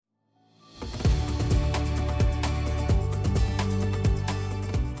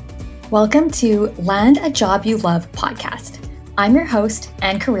Welcome to Land a Job You Love podcast. I'm your host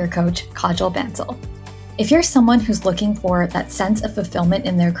and career coach, Kajal Bansal. If you're someone who's looking for that sense of fulfillment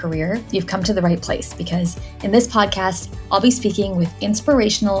in their career, you've come to the right place because in this podcast, I'll be speaking with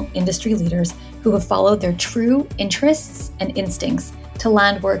inspirational industry leaders who have followed their true interests and instincts to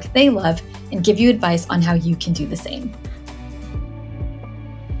land work they love and give you advice on how you can do the same.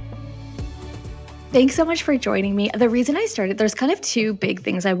 Thanks so much for joining me. The reason I started, there's kind of two big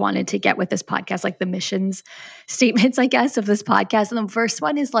things I wanted to get with this podcast, like the missions statements, I guess, of this podcast. And the first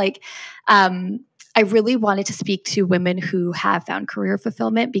one is I really wanted to speak to women who have found career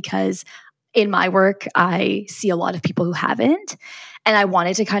fulfillment because in my work, I see a lot of people who haven't. And I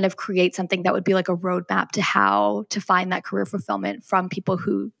wanted to kind of create something that would be like a roadmap to how to find that career fulfillment from people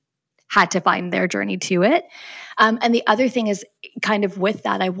who had to find their journey to it. And the other thing is kind of with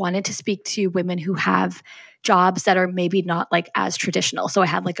that, I wanted to speak to women who have jobs that are maybe not like as traditional. So I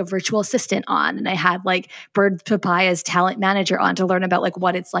had like a virtual assistant on, and I had like Bird Papaya's talent manager on to learn about like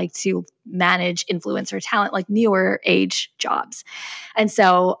what it's like to manage influencer talent, like newer age jobs. And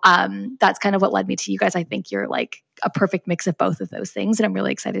so that's kind of what led me to you guys. I think you're like a perfect mix of both of those things. And I'm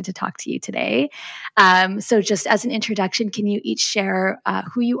really excited to talk to you today. So just as an introduction, can you each share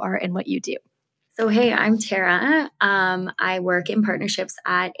who you are and what you do? So, hey, I'm Tara. I work in partnerships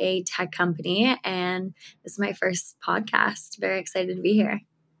at a tech company, and this is my first podcast. Very excited to be here.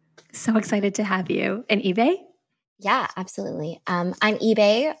 So excited to have you. And Yibei? Yeah, absolutely. I'm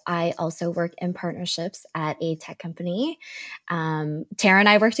Yibei. I also work in partnerships at a tech company. Tara and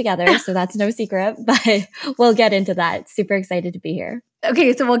I work together, so that's no secret, but we'll get into that. Super excited to be here.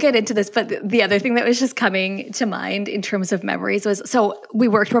 Okay, so we'll get into this, but the other thing that was just coming to mind in terms of memories was, so we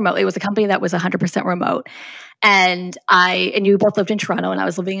worked remotely. It was a company that was 100% remote. And you both lived in Toronto, and I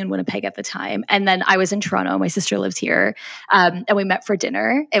was living in Winnipeg at the time. And then I was in Toronto. My sister lives here. And we met for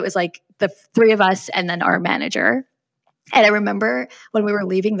dinner. It was like the three of us and then our manager. And I remember when we were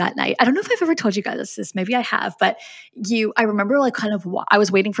leaving that night, I don't know if I've ever told you guys this, maybe I have, but I remember like kind of, I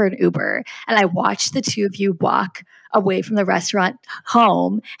was waiting for an Uber and I watched the two of you walk away from the restaurant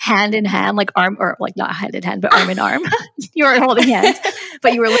home, hand in hand, like arm, or like not hand in hand, but arm in arm. You weren't holding hands,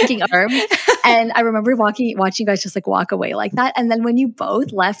 but you were linking arms. And I remember watching you guys just like walk away like that. And then when you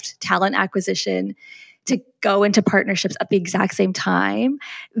both left talent acquisition to go into partnerships at the exact same time,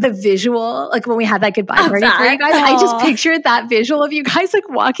 the visual, like when we had that goodbye party for you guys, I just pictured that visual of you guys like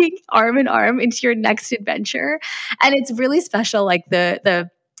walking arm in arm into your next adventure. And it's really special, like the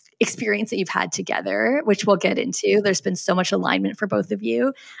experience that you've had together, which we'll get into. There's been so much alignment for both of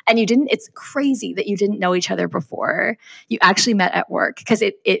you. And it's crazy that you didn't know each other before. You actually met at work because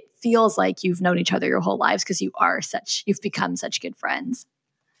it feels like you've known each other your whole lives because you've become such good friends.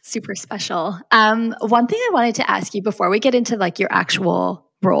 Super special. One thing I wanted to ask you before we get into like your actual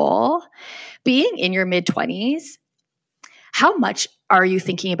role, being in your mid-20s, how much are you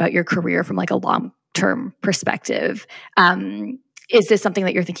thinking about your career from like a long-term perspective? Is this something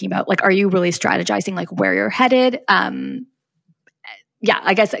that you're thinking about? Like, are you really strategizing like where you're headed? Yeah,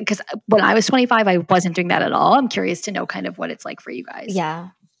 I guess because when I was 25, I wasn't doing that at all. I'm curious to know kind of what it's like for you guys. Yeah.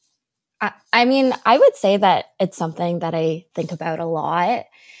 I mean, I would say that it's something that I think about a lot.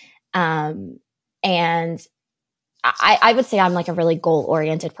 And I would say I'm like a really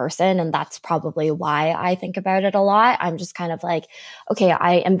goal-oriented person, and that's probably why I think about it a lot. I'm just kind of like, okay,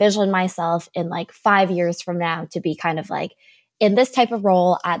 I envision myself in like 5 years from now to be kind of like in this type of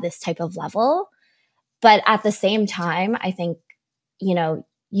role at this type of level. But at the same time, I think,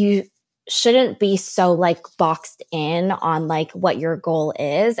 you shouldn't be so like boxed in on like what your goal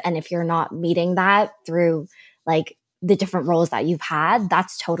is. And if you're not meeting that through like the different roles that you've had,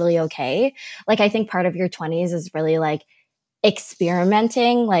 that's totally okay. Like, I think part of your 20s is really like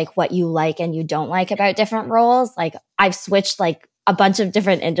experimenting, like what you like and you don't like about different roles. Like, I've switched like a bunch of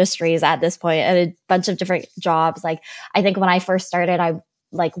different industries at this point and a bunch of different jobs. Like, I think when I first started, I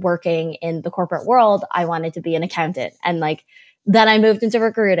like working in the corporate world, I wanted to be an accountant. And like, then I moved into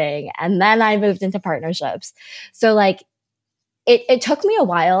recruiting, and then I moved into partnerships. So like, it took me a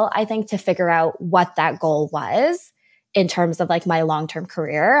while, I think, to figure out what that goal was in terms of like my long-term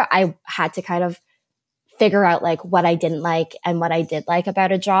career. I had to kind of figure out like what I didn't like and what I did like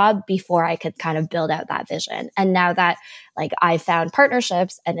about a job before I could kind of build out that vision. And now that like I found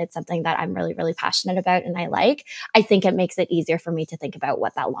partnerships and it's something that I'm really, really passionate about and I think it makes it easier for me to think about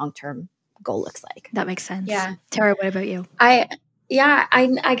what that long-term goal looks like. That makes sense. Yeah. Tara, what about you? I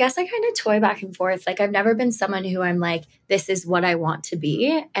guess I kind of toy back and forth. Like, I've never been someone who I'm like, this is what I want to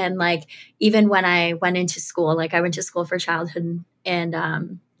be. And like, even when I went into school, like I went to school for childhood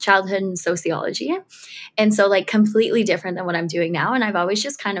and childhood and sociology. And so like completely different than what I'm doing now. And I've always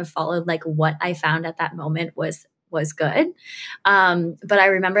just kind of followed like what I found at that moment was good. But I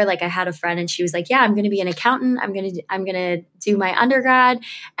remember like I had a friend and she was like, yeah, I'm going to be an accountant. I'm going to do my undergrad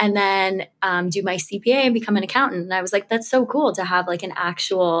and then do my CPA and become an accountant. And I was like, that's so cool to have like an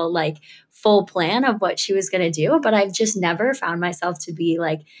actual like full plan of what she was going to do. But I've just never found myself to be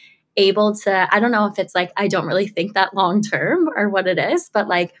like able to, I don't know if it's like, I don't really think that long term or what it is, but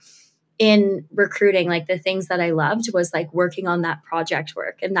like in recruiting, like the things that I loved was like working on that project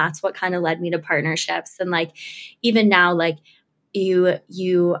work. And that's what kind of led me to partnerships. And like, even now, like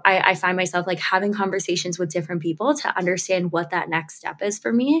I find myself like having conversations with different people to understand what that next step is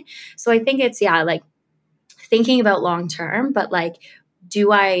for me. So I think it's, yeah, like thinking about long term, but like,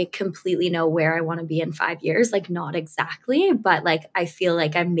 do I completely know where I want to be in 5 years? Like, not exactly, but like, I feel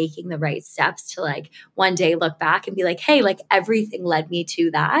like I'm making the right steps to like one day look back and be like, hey, like everything led me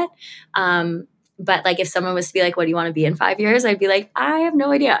to that. But like, if someone was to be like, what do you want to be in 5 years? I'd be like, I have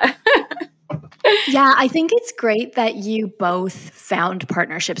no idea. Yeah, I think it's great that you both found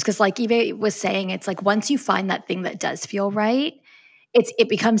partnerships because, like Yibei was saying, it's like once you find that thing that does feel right, it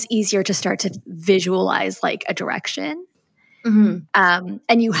becomes easier to start to visualize like a direction. Mm-hmm.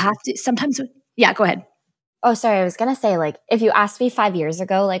 And you have to sometimes. Yeah, go ahead. Oh, sorry. I was going to say, like, if you asked me 5 years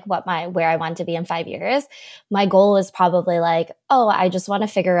ago, like where I want to be in 5 years, my goal is probably like, oh, I just want to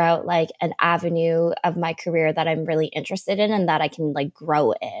figure out like an avenue of my career that I'm really interested in and that I can like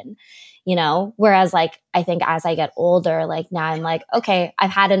grow in, Whereas like, I think as I get older, like now I'm like, okay,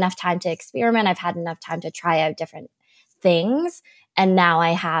 I've had enough time to experiment. I've had enough time to try out different things. And now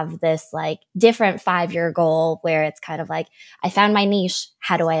I have this like different 5 year goal where it's kind of like, I found my niche.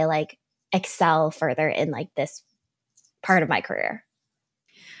 How do I like excel further in like this part of my career?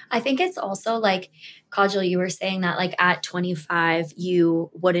 I think it's also like, Kajal, you were saying that like at 25, you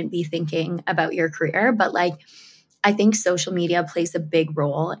wouldn't be thinking about your career, but like, I think social media plays a big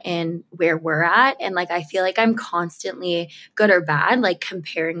role in where we're at. And like, I feel like I'm constantly, good or bad, like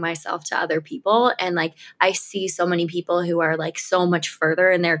comparing myself to other people. And like, I see so many people who are like so much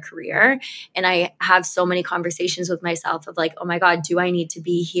further in their career. And I have so many conversations with myself of like, oh my God, do I need to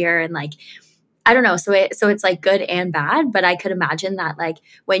be here? And like, I don't know. So it's like good and bad, but I could imagine that like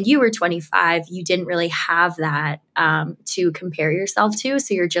when you were 25, you didn't really have that to compare yourself to.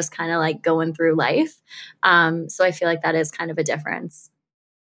 So you're just kind of like going through life. So I feel like that is kind of a difference.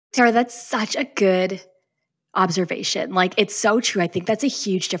 Tara, that's such a good observation. Like it's so true. I think that's a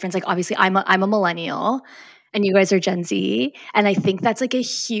huge difference. Like obviously I'm a millennial and you guys are Gen Z. And I think that's like a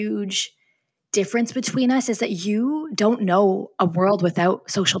huge difference between us is that you don't know a world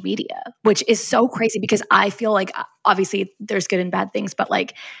without social media, which is so crazy because I feel like obviously there's good and bad things, but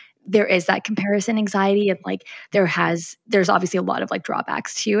like there is that comparison anxiety and like there's obviously a lot of like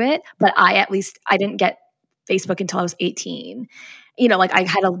drawbacks to it. But I didn't get Facebook until I was 18. Like I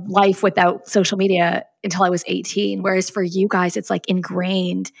had a life without social media until I was 18. Whereas for you guys, it's like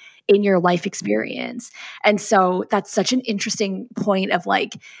ingrained in your life experience. And so that's such an interesting point of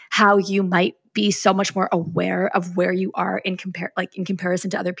like how you might be so much more aware of where you are in comparison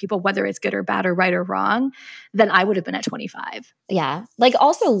to other people, whether it's good or bad or right or wrong, than I would have been at 25. Yeah. Like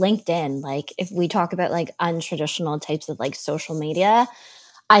also LinkedIn, like if we talk about like untraditional types of like social media,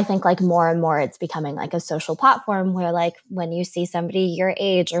 I think like more and more it's becoming like a social platform where like when you see somebody your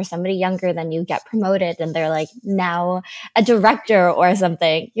age or somebody younger than you get promoted and they're like now a director or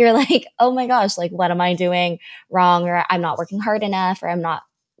something, you're like, oh my gosh, like what am I doing wrong? Or I'm not working hard enough, or I'm not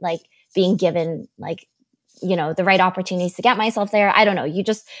like being given like, the right opportunities to get myself there. I don't know. You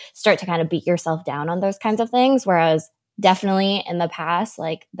just start to kind of beat yourself down on those kinds of things. Whereas definitely in the past,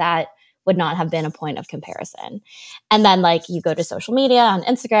 like that would not have been a point of comparison. And then like you go to social media on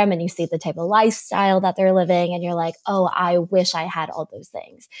Instagram and you see the type of lifestyle that they're living and you're like, oh, I wish I had all those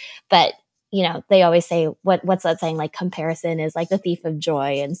things. But they always say, what's that saying? Like comparison is like the thief of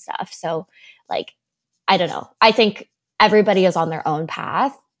joy and stuff. So like, I don't know. I think everybody is on their own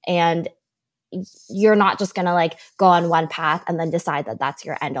path and you're not just going to like go on one path and then decide that that's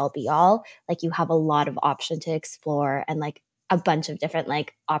your end all be all. Like you have a lot of option to explore and like a bunch of different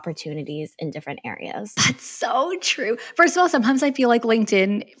like opportunities in different areas. That's so true. First of all, sometimes I feel like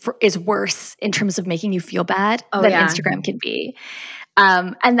LinkedIn is worse in terms of making you feel bad than Instagram can be.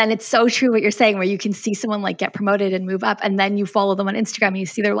 And then it's so true what you're saying, where you can see someone like get promoted and move up, and then you follow them on Instagram and you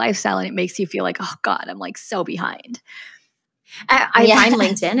see their lifestyle, and it makes you feel like, oh God, I'm like so behind. I find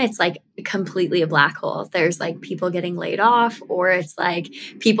LinkedIn, it's like completely a black hole. There's like people getting laid off, or it's like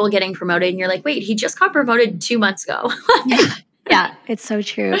people getting promoted, and you're like, wait, he just got promoted 2 months ago. Yeah. Yeah, it's so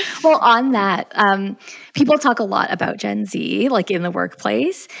true. Well, on that, people talk a lot about Gen Z, like in the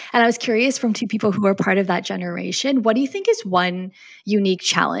workplace. And I was curious from two people who are part of that generation, what do you think is one unique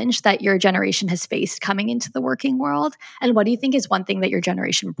challenge that your generation has faced coming into the working world? And what do you think is one thing that your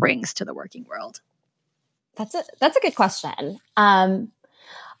generation brings to the working world? That's a good question.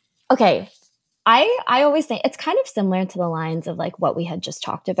 Okay. I always think it's kind of similar to the lines of like what we had just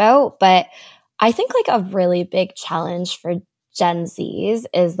talked about, but I think like a really big challenge for Gen Zs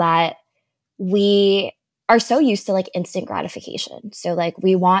is that we are so used to like instant gratification. So like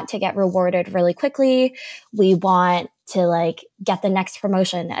we want to get rewarded really quickly. We want to like get the next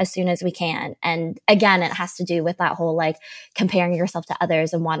promotion as soon as we can. And again, it has to do with that whole like comparing yourself to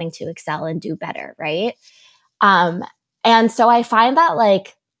others and wanting to excel and do better, right? Um, and so I find that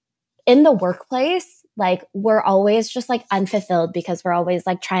like in the workplace, like we're always just like unfulfilled because we're always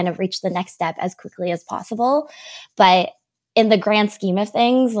like trying to reach the next step as quickly as possible. But in the grand scheme of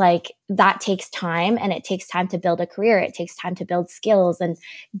things, like that takes time, and it takes time to build a career. It takes time to build skills and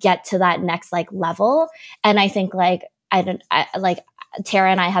get to that next like level. And I think like, like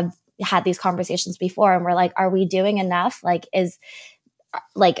Tara and I have had these conversations before, and we're like, are we doing enough? Like,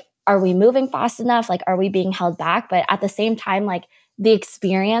 are we moving fast enough? Like, are we being held back? But at the same time, like the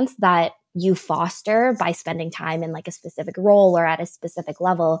experience that you foster by spending time in like a specific role or at a specific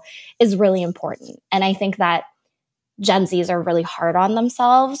level is really important. And I think that Gen Zs are really hard on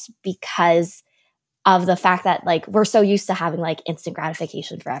themselves because of the fact that like we're so used to having like instant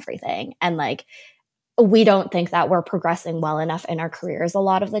gratification for everything. And like we don't think that we're progressing well enough in our careers a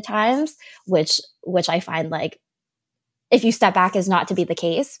lot of the times, which I find like if you step back is not to be the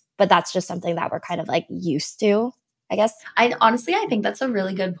case, but that's just something that we're kind of like used to, I guess. I think that's a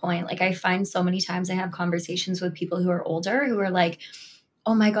really good point. Like I find so many times I have conversations with people who are older who are like,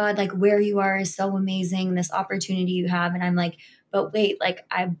 oh my God, like where you are is so amazing, this opportunity you have. And I'm like, but wait, like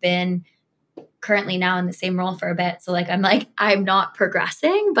I've been currently now in the same role for a bit. So like I'm not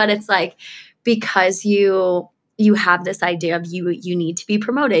progressing, but it's like because you have this idea of you need to be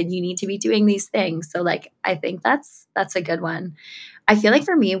promoted, you need to be doing these things. So like I think that's a good one. I feel like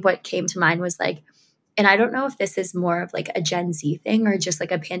for me, what came to mind was like, and I don't know if this is more of like a Gen Z thing or just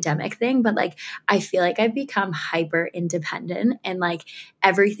like a pandemic thing, but like I feel like I've become hyper independent, and like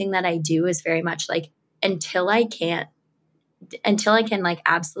everything that I do is very much like until I can like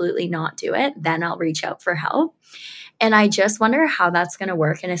absolutely not do it, then I'll reach out for help. And I just wonder how that's going to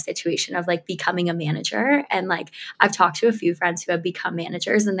work in a situation of like becoming a manager. And like I've talked to a few friends who have become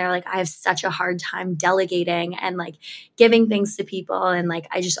managers, and they're like, I have such a hard time delegating and like giving things to people. And like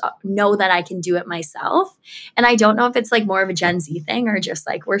I just know that I can do it myself. And I don't know if it's like more of a Gen Z thing or just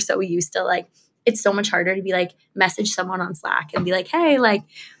like we're so used to like it's so much harder to be like message someone on Slack and be like, hey, like,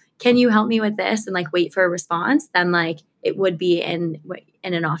 can you help me with this, and like wait for a response than like it would be in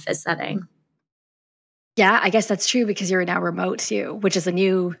an office setting. Yeah, I guess that's true because you're now remote too, which is a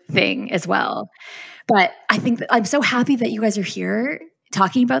new thing as well. But I think that I'm so happy that you guys are here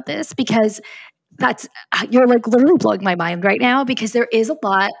talking about this because that's you're like literally blowing my mind right now because there is a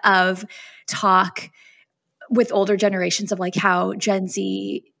lot of talk with older generations of like how Gen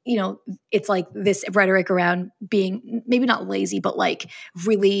Z, it's like this rhetoric around being maybe not lazy, but like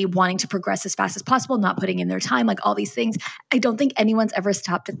really wanting to progress as fast as possible, not putting in their time, like all these things. I don't think anyone's ever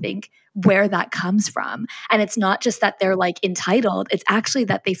stopped to think where that comes from. And it's not just that they're like entitled, it's actually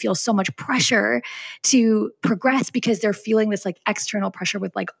that they feel so much pressure to progress because they're feeling this like external pressure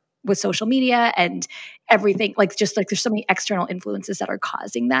with social media and everything, like just like there's so many external influences that are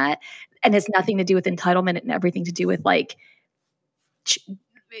causing that, and it's nothing to do with entitlement and everything to do with like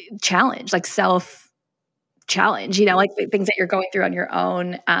challenge, like self challenge, like the things that you're going through on your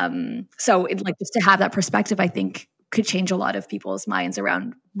own. So like just to have that perspective, I think could change a lot of people's minds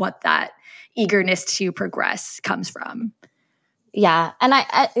around what that eagerness to progress comes from. Yeah. And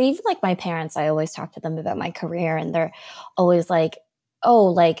I even like my parents, I always talk to them about my career, and they're always like, oh,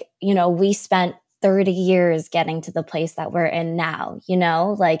 like, we spent 30 years getting to the place that we're in now,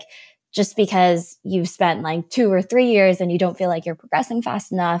 like just because you've spent like 2 or 3 years and you don't feel like you're progressing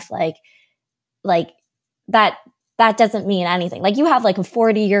fast enough, like that doesn't mean anything. Like you have like a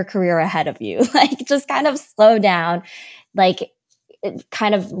 40-year career ahead of you. Like just kind of slow down, like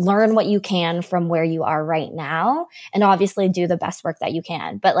kind of learn what you can from where you are right now, and obviously do the best work that you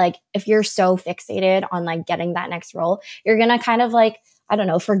can. But like if you're so fixated on like getting that next role, you're going to kind of like, I don't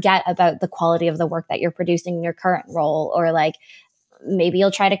know, forget about the quality of the work that you're producing in your current role, or like maybe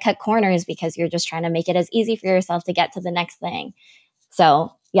you'll try to cut corners because you're just trying to make it as easy for yourself to get to the next thing.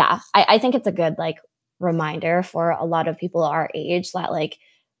 So yeah, I think it's a good like reminder for a lot of people our age that like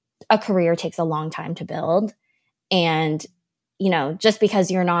a career takes a long time to build. And just because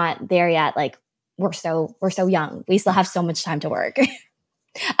you're not there yet, like we're so young. We still have so much time to work.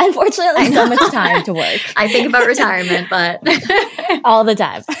 Unfortunately, so much time to work. I think about retirement, but all the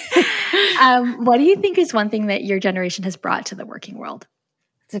time. What do you think is one thing that your generation has brought to the working world?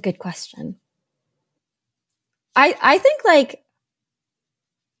 It's a good question. I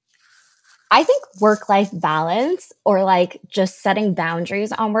think work-life balance, or like just setting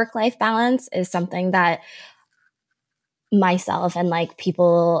boundaries on work-life balance, is something that myself and like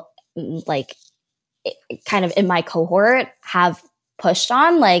people like kind of in my cohort have pushed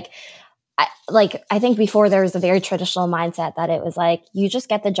on. I think before there was a very traditional mindset that it was like, you just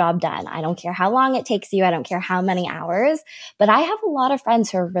get the job done. I don't care how long it takes you. I don't care how many hours. But I have a lot of friends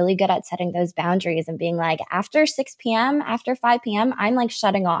who are really good at setting those boundaries and being like, after 6 p.m., after 5 p.m., I'm like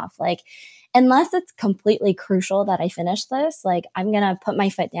shutting off. Like, unless it's completely crucial that I finish this, like I'm going to put my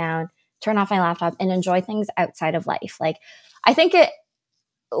foot down, turn off my laptop, and enjoy things outside of life. Like, I think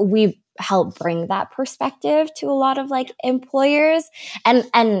we've helped bring that perspective to a lot of like employers. And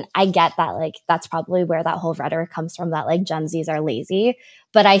I get that, like, that's probably where that whole rhetoric comes from, that like Gen Zs are lazy.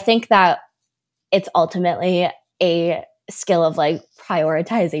 But I think that it's ultimately a skill of like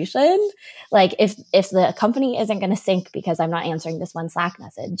prioritization. Like if the company isn't going to sync because I'm not answering this one Slack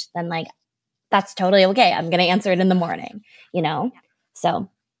message, then like, that's totally okay. I'm going to answer it in the morning, So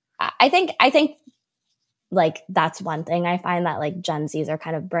I think like that's one thing I find that like Gen Zs are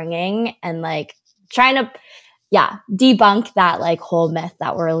kind of bringing, and like trying to, debunk that like whole myth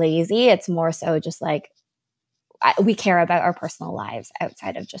that we're lazy. It's more so just like we care about our personal lives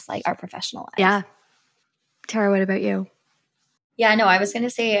outside of just like our professional lives. Yeah. Tara, what about you? Yeah, no, I was going to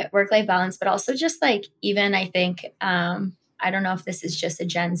say work-life balance, but also just like, even I think, I don't know if this is just a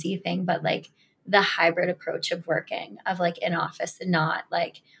Gen Z thing, but like the hybrid approach of working, of like in office and not.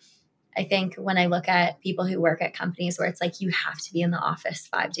 Like, I think when I look at people who work at companies where it's like, you have to be in the office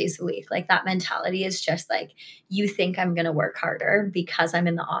 5 days a week, like that mentality is just like, you think I'm going to work harder because I'm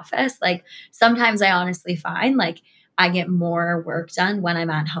in the office. Like sometimes I honestly find like I get more work done when I'm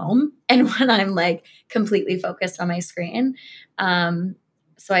at home and when I'm like completely focused on my screen.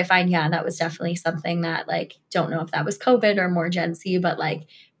 So I find, that was definitely something that, like, don't know if that was COVID or more Gen Z, but like,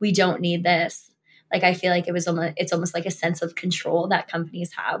 we don't need this. Like, I feel like it's almost like a sense of control that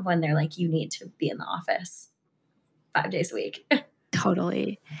companies have when they're like, you need to be in the office 5 days a week.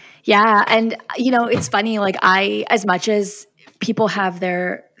 Totally. Yeah. And, it's funny, like as much as people have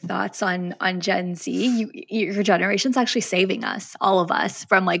their thoughts on Gen Z, your generation's actually saving us, all of us,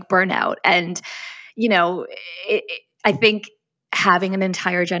 from like burnout. And, I think having an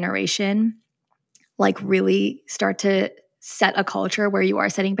entire generation like really start to set a culture where you are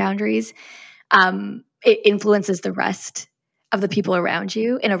setting boundaries, it influences the rest of the people around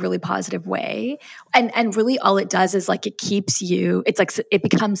you in a really positive way. And really all it does is like, it keeps you, it's like, it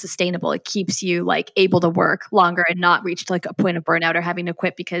becomes sustainable. It keeps you like able to work longer and not reach like a point of burnout or having to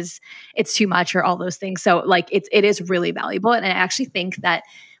quit because it's too much or all those things. So like, it is really valuable. And I actually think that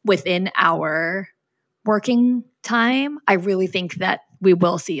within our working time, I really think that we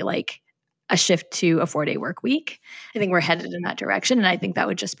will see like a shift to a 4-day work week. I think we're headed in that direction. And I think that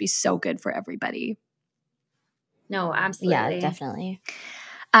would just be so good for everybody. No, absolutely. Yeah, definitely.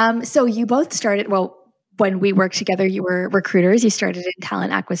 So you both started, when we worked together, you were recruiters, you started in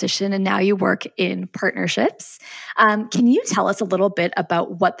talent acquisition, and now you work in partnerships. Can you tell us a little bit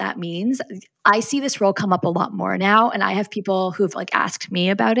about what that means? I see this role come up a lot more now, and I have people who've like asked me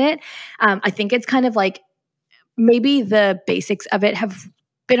about it. I think it's kind of like, maybe the basics of it have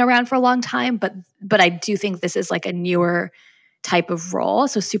been around for a long time, but I do think this is like a newer type of role.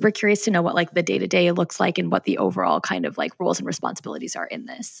 So super curious to know what like the day-to-day looks like and what the overall kind of like roles and responsibilities are in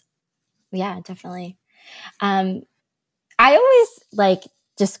this. Yeah, definitely. I always like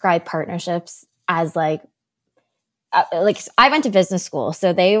describe partnerships as like I went to business school,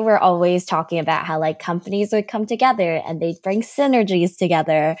 so they were always talking about how like companies would come together and they'd bring synergies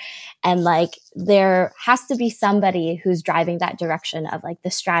together, and like there has to be somebody who's driving that direction of like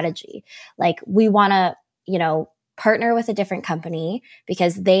the strategy. Like we want to, partner with a different company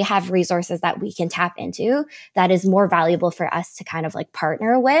because they have resources that we can tap into that is more valuable for us to kind of like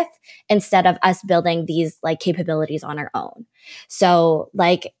partner with, instead of us building these like capabilities on our own. So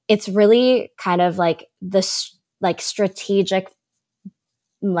like it's really kind of like this like strategic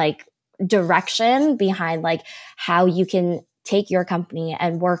like direction behind like how you can take your company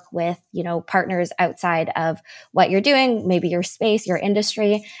and work with, partners outside of what you're doing, maybe your space, your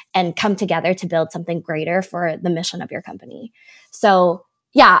industry, and come together to build something greater for the mission of your company. So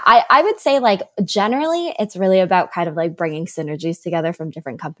yeah, I would say like generally it's really about kind of like bringing synergies together from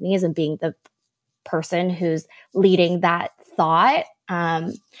different companies and being the person who's leading that thought.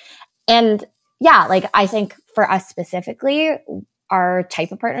 And yeah, like I think for us specifically, our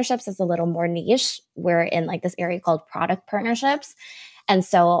type of partnerships is a little more niche. We're in like this area called product partnerships. And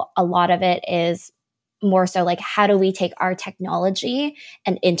so a lot of it is more so like, how do we take our technology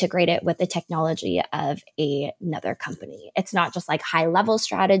and integrate it with the technology of another company? It's not just like high level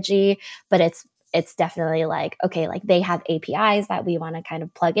strategy, but it's definitely like, okay, like they have APIs that we want to kind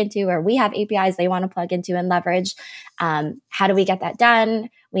of plug into, or we have APIs they want to plug into and leverage. How do we get that done?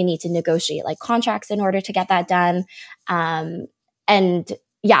 We need to negotiate like contracts in order to get that done. And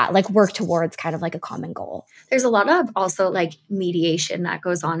yeah, like work towards kind of like a common goal. There's a lot of also like mediation that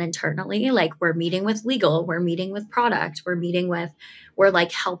goes on internally. Like we're meeting with legal, we're meeting with product, we're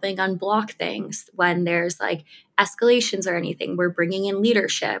like helping unblock things when there's like escalations or anything. We're bringing in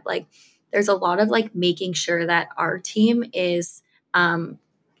leadership. Like there's a lot of like making sure that our team is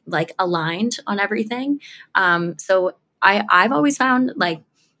like aligned on everything. So I've always found like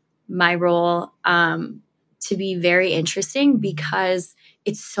my role to be very interesting because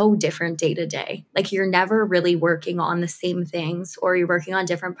it's so different day to day. Like you're never really working on the same things, or you're working on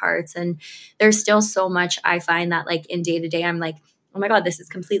different parts. And there's still so much I find that like in day to day, I'm like, oh my God, this is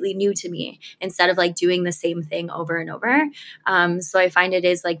completely new to me, instead of like doing the same thing over and over. So I find it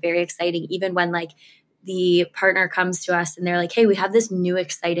is like very exciting, even when like the partner comes to us and they're like, hey, we have this new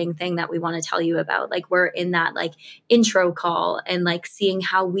exciting thing that we want to tell you about. Like we're in that like intro call and like seeing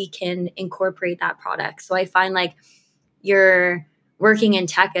how we can incorporate that product. So I find like you're working in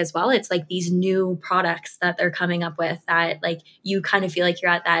tech as well. It's like these new products that they're coming up with that like you kind of feel like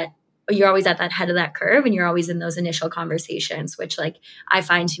you're always at that head of that curve, and you're always in those initial conversations, which like I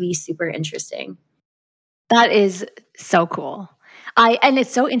find to be super interesting. That is so cool. And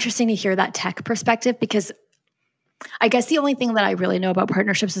it's so interesting to hear that tech perspective, because I guess the only thing that I really know about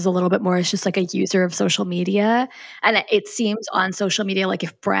partnerships is a little bit more as just like a user of social media. And it seems on social media, like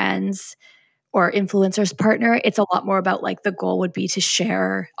if brands or influencers partner, it's a lot more about like the goal would be to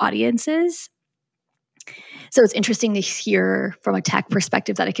share audiences. So it's interesting to hear from a tech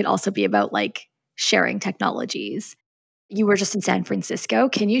perspective that it could also be about like sharing technologies. You were just in San Francisco.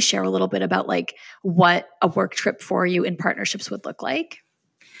 Can you share a little bit about like what a work trip for you in partnerships would look like?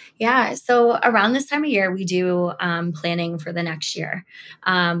 Yeah. So around this time of year, we do planning for the next year.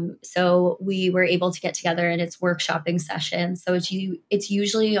 So we were able to get together, and it's workshopping sessions. So it's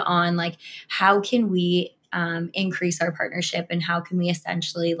usually on like, how can we increase our partnership, and how can we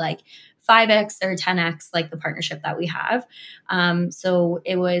essentially like 5x or 10x like the partnership that we have. So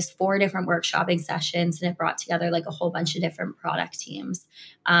it was 4 different workshopping sessions, and it brought together like a whole bunch of different product teams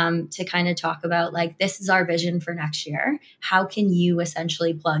to kind of talk about like, this is our vision for next year. How can you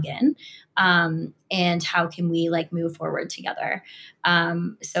essentially plug in? And how can we like move forward together?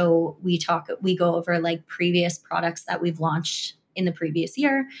 So we go over like previous products that we've launched in the previous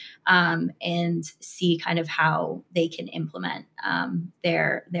year, and see kind of how they can implement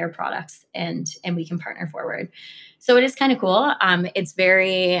their products, and we can partner forward. So it is kind of cool. It's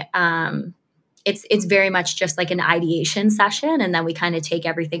very much just like an ideation session, and then we kind of take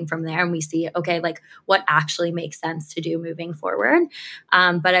everything from there and we see, okay, like what actually makes sense to do moving forward.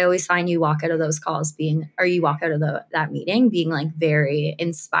 But I always find you walk out of those calls you walk out of that meeting being like very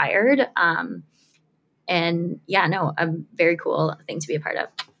inspired. And yeah, no, a very cool thing to be a part of.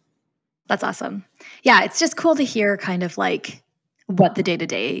 That's awesome. Yeah, it's just cool to hear kind of like what the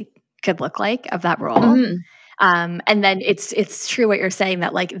day-to-day could look like of that role. Mm-hmm. And then it's true what you're saying,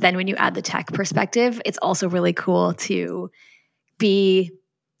 that like then when you add the tech perspective, it's also really cool to be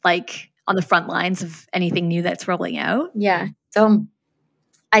like on the front lines of anything new that's rolling out. Yeah. So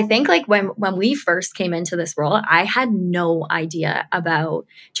I think like when we first came into this role, I had no idea about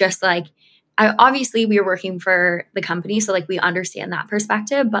just like, obviously we were working for the company, so like we understand that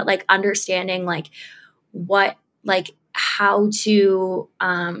perspective, but like understanding like what like how to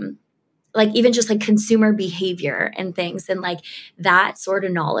like even just like consumer behavior and things, and like that sort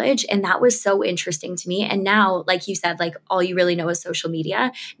of knowledge. And that was so interesting to me. And now, like you said, like all you really know is social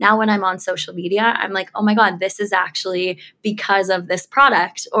media. Now when I'm on social media, I'm like, oh my God, this is actually because of this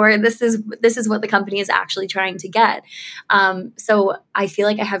product, or this is what the company is actually trying to get. So I feel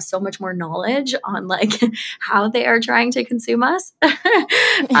like I have so much more knowledge on like how they are trying to consume us. But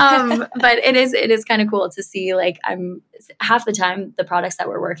it is kind of cool to see, like, I'm half the time the products that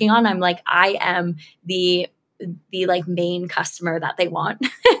we're working on, I'm like, I am the like main customer that they want.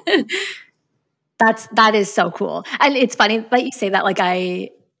 That is so cool. And it's funny that you say that.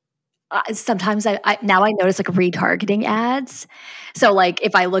 Like sometimes I now I notice like retargeting ads. So like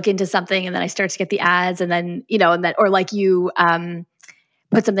if I look into something and then I start to get the ads, and then, or like you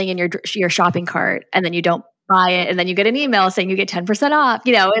put something in your shopping cart and then you don't buy it. And then you get an email saying you get 10% off.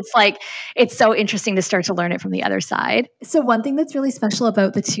 It's like, it's so interesting to start to learn it from the other side. So one thing that's really special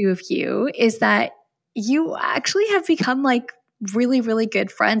about the two of you is that you actually have become like really, really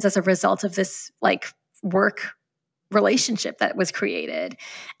good friends as a result of this like work relationship that was created.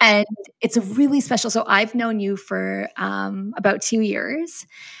 And it's really special. So I've known you for about 2 years.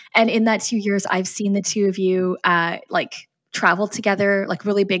 And in that 2 years, I've seen the two of you like travel together, like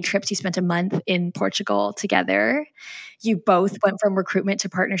really big trips. You spent a month in Portugal together. You both went from recruitment to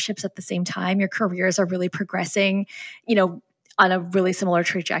partnerships at the same time. Your careers are really progressing, on a really similar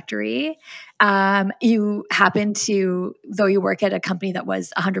trajectory. You happen to, though you work at a company that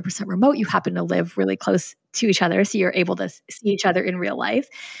was 100% remote, you happen to live really close to each other. So you're able to see each other in real life.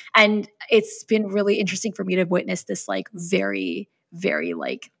 And it's been really interesting for me to witness this like very, very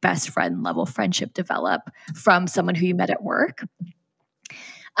like best friend level friendship develop from someone who you met at work.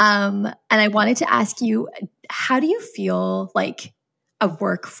 And I wanted to ask you, how do you feel like a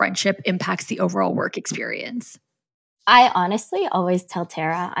work friendship impacts the overall work experience? I honestly always tell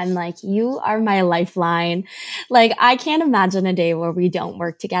Tara, I'm like, you are my lifeline. Like, I can't imagine a day where we don't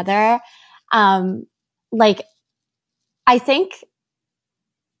work together. Like, I think,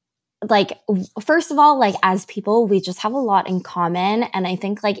 like, first of all, like, as people, we just have a lot in common. And I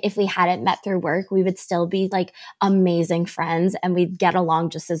think, like, if we hadn't met through work, we would still be, like, amazing friends and we'd get along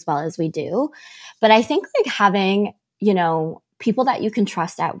just as well as we do. But I think, like, having, people that you can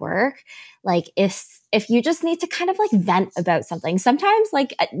trust at work, like, if you just need to kind of like vent about something, sometimes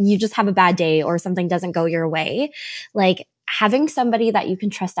like you just have a bad day or something doesn't go your way, like having somebody that you can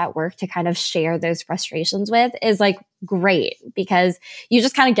trust at work to kind of share those frustrations with is like great, because you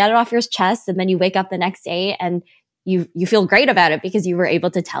just kind of get it off your chest and then you wake up the next day and you feel great about it because you were able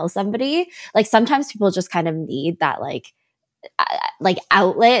to tell somebody. Like sometimes people just kind of need that like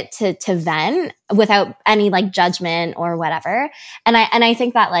outlet to vent without any like judgment or whatever. And I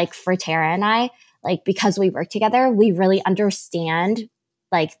think that like for Tara and I, like, because we work together, we really understand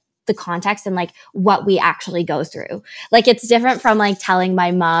like the context and like what we actually go through. Like it's different from like telling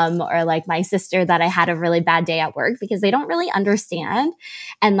my mom or like my sister that I had a really bad day at work, because they don't really understand.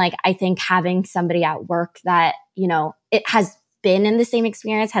 And like, I think having somebody at work that, it has been in the same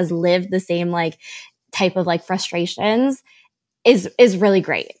experience, has lived the same like type of like frustrations is really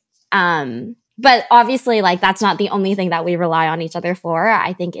great. But obviously, like, that's not the only thing that we rely on each other for.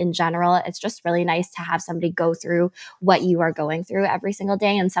 I think in general, it's just really nice to have somebody go through what you are going through every single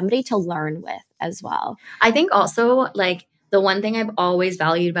day and somebody to learn with as well. I think also, like, the one thing I've always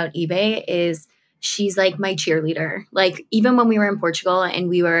valued about Yibei is she's like my cheerleader. Like, even when we were in Portugal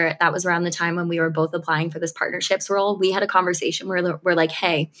and that was around the time when we were both applying for this partnerships role, we had a conversation where we're like,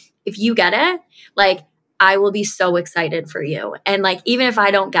 hey, if you get it, like, I will be so excited for you. And like, even if I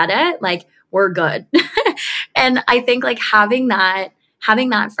don't get it, like, we're good. And I think like having that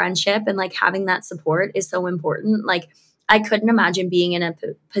friendship and like having that support is so important. Like I couldn't imagine being in a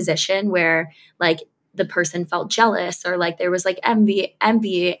position where like the person felt jealous or like there was like envy.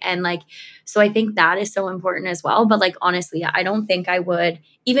 And like, so I think that is so important as well. But like, honestly, I don't think I would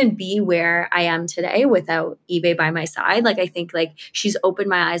even be where I am today without Yibei by my side. Like, I think like she's opened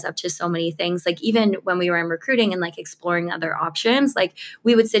my eyes up to so many things. Like even when we were in recruiting and like exploring other options, like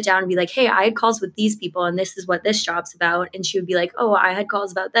we would sit down and be like, hey, I had calls with these people and this is what this job's about. And she would be like, oh, I had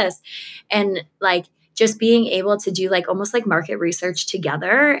calls about this. And like, just being able to do like almost like market research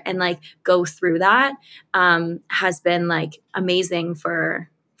together and like go through that has been like amazing for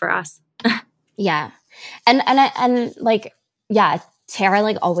us. Yeah. And like, yeah, Tara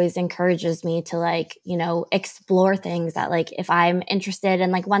like always encourages me to like, explore things that like, if I'm interested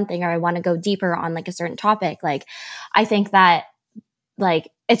in like one thing or I want to go deeper on like a certain topic, like I think that like,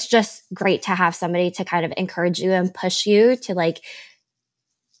 it's just great to have somebody to kind of encourage you and push you to like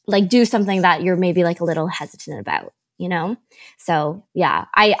do something that you're maybe like a little hesitant about, So yeah,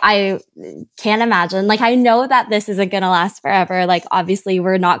 I can't imagine. Like, I know that this isn't going to last forever. Like, obviously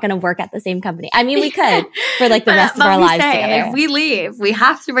we're not going to work at the same company. I mean, we could for like the rest of our lives together. If we leave, we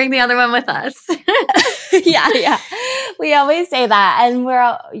have to bring the other one with us. Yeah. We always say that. And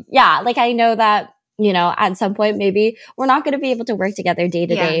like, I know that, at some point, maybe we're not going to be able to work together day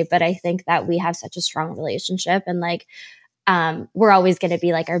to day, but I think that we have such a strong relationship and like, we're always going to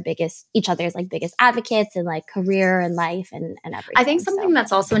be like each other's like biggest advocates in like career and life and everything. I think something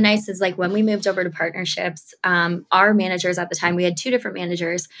that's also nice is like when we moved over to partnerships, our managers at the time, we had 2 different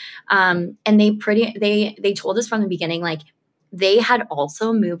managers, and they told us from the beginning, like, they had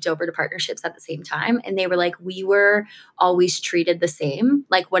also moved over to partnerships at the same time. And they were like, we were always treated the same.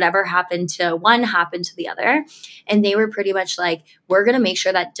 Like whatever happened to one happened to the other. And they were pretty much like, we're going to make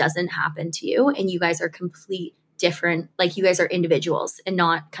sure that doesn't happen to you. And you guys are complete different, like you guys are individuals and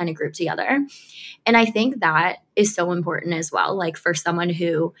not kind of grouped together. And I think that is so important as well. Like for someone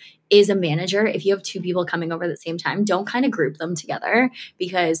who is a manager, if you have two people coming over at the same time, don't kind of group them together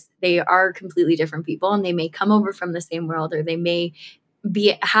because they are completely different people and they may come over from the same world or they may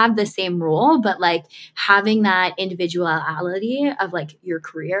have the same role, but like having that individuality of like your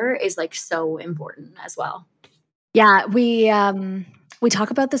career is like so important as well. Yeah, we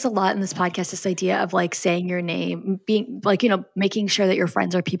talk about this a lot in this podcast, this idea of like saying your name, being like, making sure that your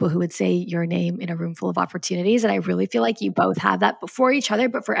friends are people who would say your name in a room full of opportunities. And I really feel like you both have that for each other,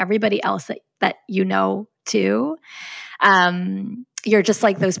 but for everybody else that too. You're just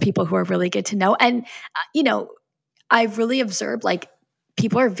like those people who are really good to know. And, I've really observed like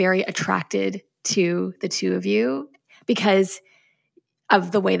people are very attracted to the two of you because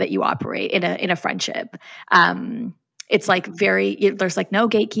of the way that you operate in a friendship. It's like there's like no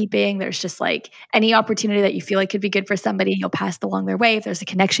gatekeeping. There's just like any opportunity that you feel like could be good for somebody, you'll pass it along their way. If there's a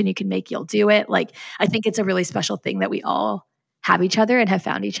connection you can make, you'll do it. Like, I think it's a really special thing that we all have each other and have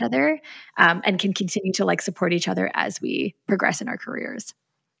found each other, and can continue to like support each other as we progress in our careers.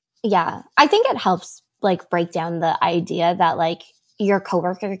 Yeah. I think it helps like break down the idea that like your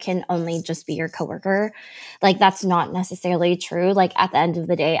coworker can only just be your coworker. Like that's not necessarily true. Like at the end of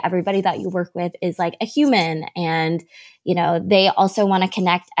the day, everybody that you work with is like a human and, they also want to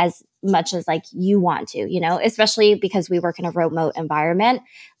connect as much as like you want to, especially because we work in a remote environment.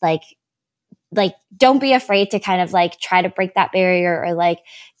 Like don't be afraid to kind of like try to break that barrier or like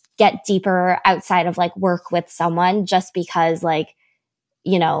get deeper outside of like work with someone just because like,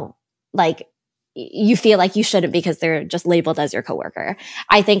 like you feel like you shouldn't because they're just labeled as your coworker.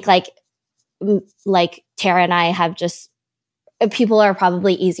 I think like Tara and I have just, people are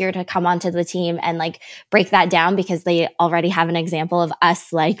probably easier to come onto the team and like break that down because they already have an example of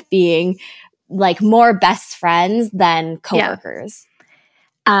us like being like more best friends than coworkers.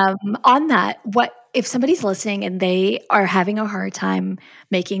 Yeah. On that, what if somebody's listening and they are having a hard time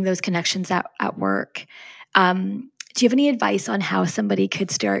making those connections at work? Do you have any advice on how somebody could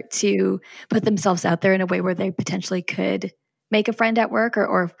start to put themselves out there in a way where they potentially could make a friend at work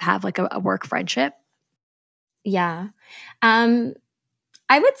or have like a work friendship? Yeah.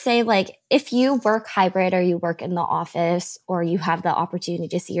 I would say like if you work hybrid or you work in the office or you have the opportunity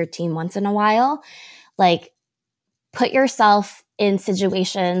to see your team once in a while, like put yourself in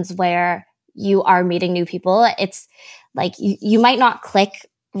situations where you are meeting new people. It's like you might not click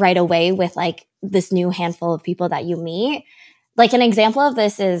right away with like this new handful of people that you meet. Like an example of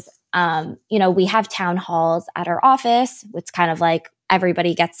this is, we have town halls at our office. It's kind of like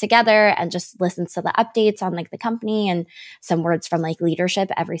everybody gets together and just listens to the updates on like the company and some words from like leadership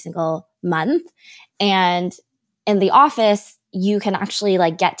every single month. And in the office, you can actually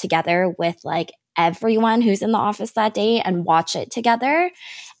like get together with like everyone who's in the office that day and watch it together.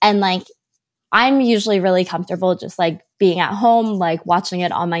 And like, I'm usually really comfortable just like being at home, like watching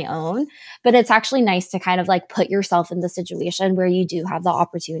it on my own. But it's actually nice to kind of like put yourself in the situation where you do have the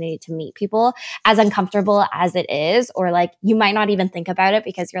opportunity to meet people, as uncomfortable as it is, or like you might not even think about it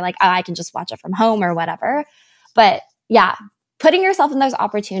because you're like, oh, I can just watch it from home or whatever. But yeah, putting yourself in those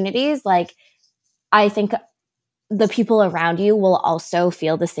opportunities, like I think the people around you will also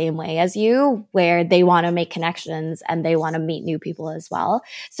feel the same way as you, where they want to make connections and they want to meet new people as well.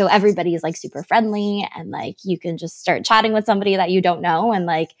 So everybody is like super friendly and like you can just start chatting with somebody that you don't know. And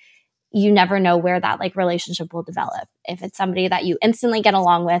like, you never know where that like relationship will develop. If it's somebody that you instantly get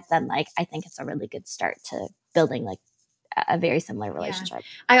along with, then like, I think it's a really good start to building like a very similar relationship. Yeah.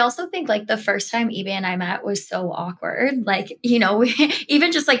 I also think like the first time Yibei and I met was so awkward. Like,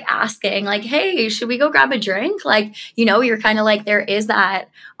 even just like asking like, hey, should we go grab a drink? Like, you're kind of like, there is that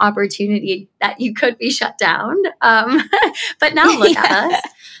opportunity that you could be shut down. But now look at us.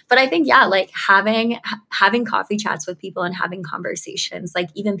 But I think, like having coffee chats with people and having conversations, like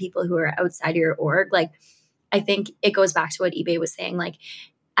even people who are outside of your org, like I think it goes back to what Yibei was saying, like,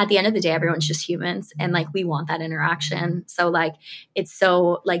 at the end of the day, everyone's just humans and like we want that interaction. So like it's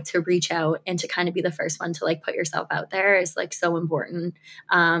so like to reach out and to kind of be the first one to like put yourself out there is like so important.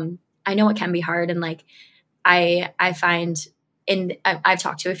 I know it can be hard and like I find I've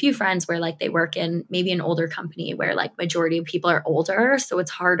talked to a few friends where like they work in maybe an older company where like majority of people are older, so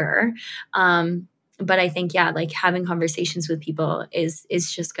it's harder. But I think like having conversations with people is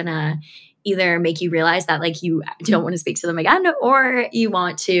just gonna either make you realize that like you don't want to speak to them again or you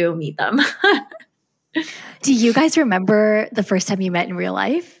want to meet them. Do you guys remember the first time you met in real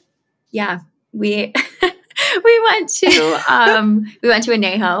life? Yeah, we we went to a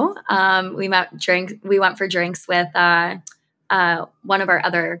Neho. We went for drinks with one of our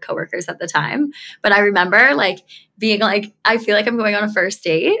other coworkers at the time. But I remember like being like, I feel like I'm going on a first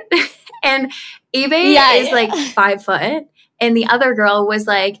date, and Yibei is like 5 foot, and the other girl is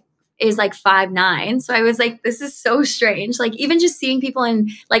like 5'9". So I was like, this is so strange. Like even just seeing people, and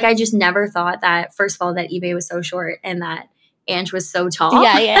like I just never thought that, first of all, that Yibei was so short and that Ange was so tall.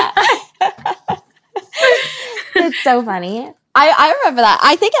 Yeah. It's so funny. I remember that.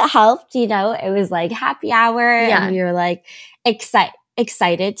 I think it helped, you know, it was like happy hour and we were like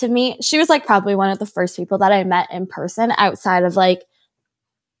excited to meet. She was like probably one of the first people that I met in person outside of like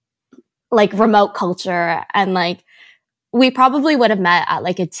remote culture, and like we probably would have met at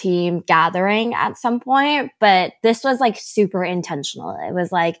like a team gathering at some point, but this was like super intentional. It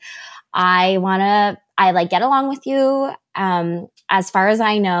was like, I like get along with you, as far as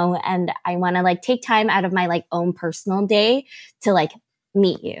I know, and I want to like take time out of my like own personal day to like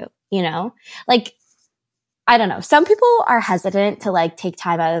meet you, you know? Like, I don't know. Some people are hesitant to like take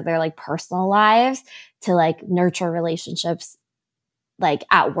time out of their like personal lives to like nurture relationships like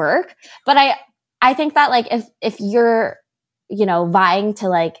at work. But I think that like if you're, you know, vying to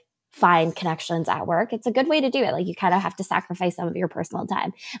like find connections at work, it's a good way to do it. Like you kind of have to sacrifice some of your personal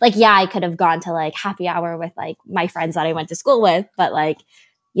time. Like, yeah, I could have gone to like happy hour with like my friends that I went to school with, but like,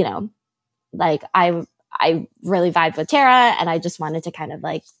 you know, like I really vibed with Tara, and I just wanted to kind of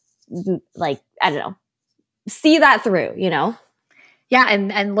like I don't know, see that through, you know? Yeah,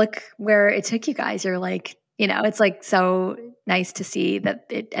 and look where it took you guys. You're like, you know, it's like so nice to see that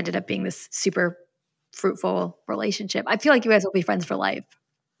it ended up being this super fruitful relationship. I feel like you guys will be friends for life.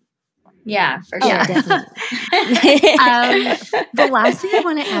 Yeah, for sure. Definitely. The last thing I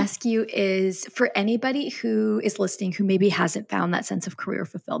want to ask you is, for anybody who is listening who maybe hasn't found that sense of career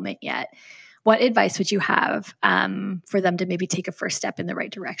fulfillment yet, what advice would you have for them to maybe take a first step in the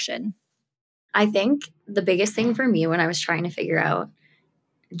right direction? I think the biggest thing for me when I was trying to figure out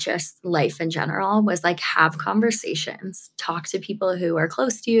just life in general was like have conversations, talk to people who are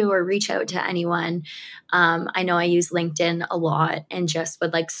close to you or reach out to anyone. I know I use LinkedIn a lot and just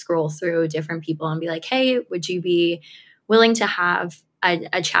would like scroll through different people and be like, hey, would you be willing to have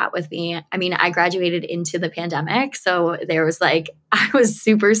a chat with me? I mean, I graduated into the pandemic, so there was like, I was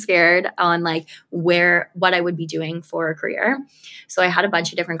super scared on like what I would be doing for a career. So I had a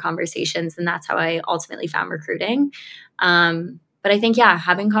bunch of different conversations, and that's how I ultimately found recruiting. But I think, yeah,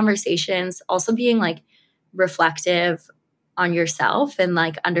 having conversations, also being like reflective on yourself and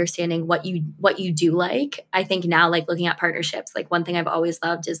like understanding what you do like. I think now, like looking at partnerships, like one thing I've always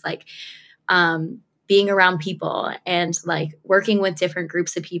loved is like being around people and like working with different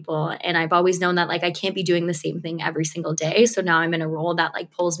groups of people. And I've always known that like I can't be doing the same thing every single day. So now I'm in a role that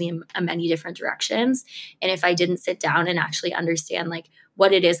like pulls me in many different directions. And if I didn't sit down and actually understand like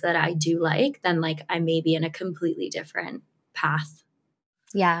what it is that I do like, then like I may be in a completely different path.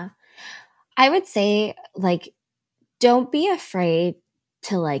 Yeah. I would say like don't be afraid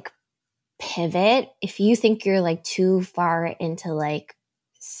to like pivot if you think you're like too far into like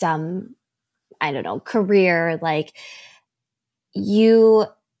some, I don't know, career. Like you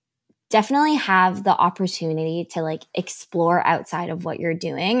definitely have the opportunity to like explore outside of what you're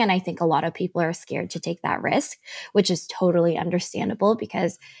doing. And I think a lot of people are scared to take that risk, which is totally understandable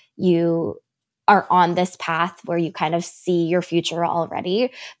because you are on this path where you kind of see your future already.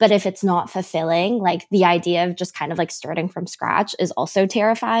 But if it's not fulfilling, like the idea of just kind of like starting from scratch is also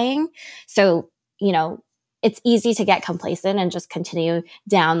terrifying. So, you know, it's easy to get complacent and just continue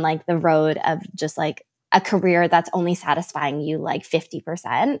down like the road of just like a career that's only satisfying you like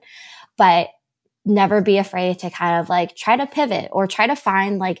 50%. But never be afraid to kind of like try to pivot or try to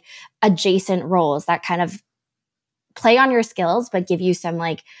find like adjacent roles that kind of play on your skills, but give you some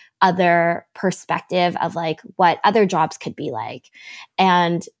like other perspective of like what other jobs could be like.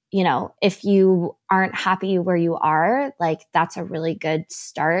 And, you know, if you aren't happy where you are, like that's a really good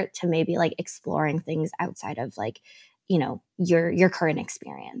start to maybe like exploring things outside of like, you know, your current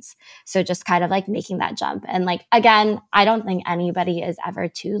experience. So just kind of like making that jump. And like, again, I don't think anybody is ever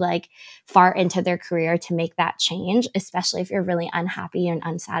too like far into their career to make that change, especially if you're really unhappy and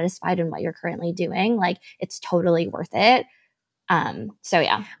unsatisfied in what you're currently doing. Like it's totally worth it. So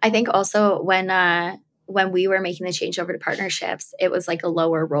yeah. I think also when we were making the change over to partnerships, it was like a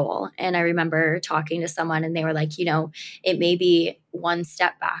lower role. And I remember talking to someone and they were like, you know, it may be one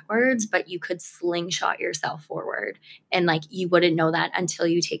step backwards, but you could slingshot yourself forward. And like you wouldn't know that until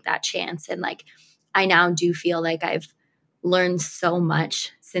you take that chance. And like I now do feel like I've learned so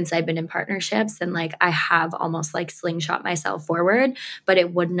much since I've been in partnerships, and like I have almost like slingshot myself forward, but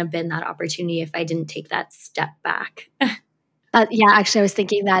it wouldn't have been that opportunity if I didn't take that step back. Yeah, actually, I was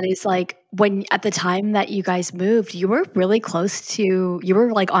thinking that is like when at the time that you guys moved, you were really close to, you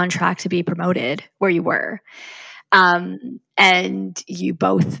were like on track to be promoted where you were. And you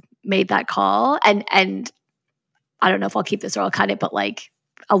both made that call. And I don't know if I'll keep this or I'll cut it, but like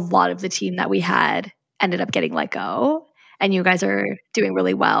a lot of the team that we had ended up getting let go. And you guys are doing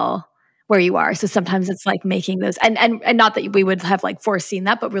really well where you are. So sometimes it's like making those and not that we would have like foreseen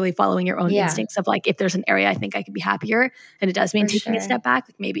that, but really following your own instincts of like, if there's an area I think I could be happier and it does mean taking a step back,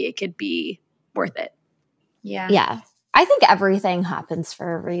 maybe it could be worth it. Yeah. I think everything happens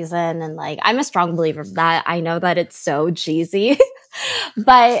for a reason. And like, I'm a strong believer of that. I know that it's so cheesy,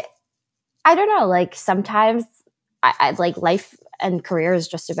 but I don't know, like sometimes I like life and career is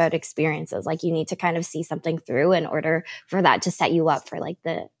just about experiences. Like you need to kind of see something through in order for that to set you up for like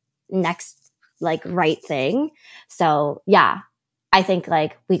the next like right thing. So yeah, I think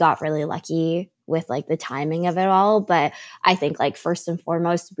like we got really lucky with like the timing of it all. But I think like first and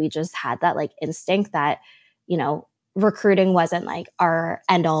foremost, we just had that like instinct that, you know, recruiting wasn't like our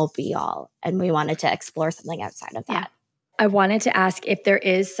end all be all. And we wanted to explore something outside of that. Yeah. I wanted to ask if there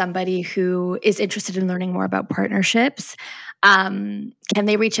is somebody who is interested in learning more about partnerships. Can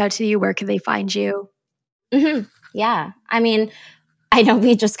they reach out to you? Where can they find you? Mm-hmm. Yeah. I mean, I know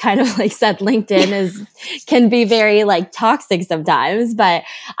we just kind of like said LinkedIn can be very like toxic sometimes, but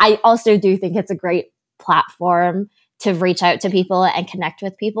I also do think it's a great platform to reach out to people and connect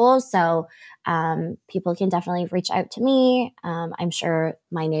with people. So people can definitely reach out to me. I'm sure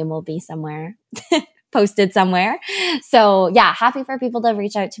my name will be somewhere posted somewhere. So yeah, happy for people to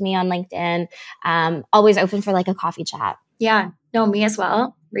reach out to me on LinkedIn. Always open for like a coffee chat. Yeah, no, me as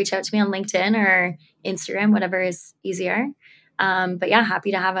well. Reach out to me on LinkedIn or Instagram, whatever is easier. But yeah,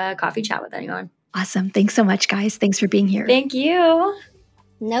 happy to have a coffee chat with anyone. Awesome. Thanks so much, guys. Thanks for being here. Thank you.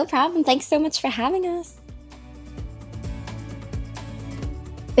 No problem. Thanks so much for having us.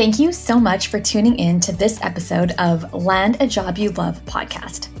 Thank you so much for tuning in to this episode of Land a Job You Love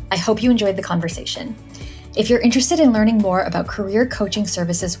podcast. I hope you enjoyed the conversation. If you're interested in learning more about career coaching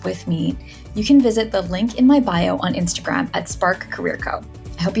services with me, you can visit the link in my bio on Instagram at Spark Career Co.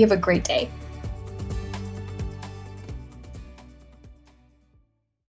 I hope you have a great day.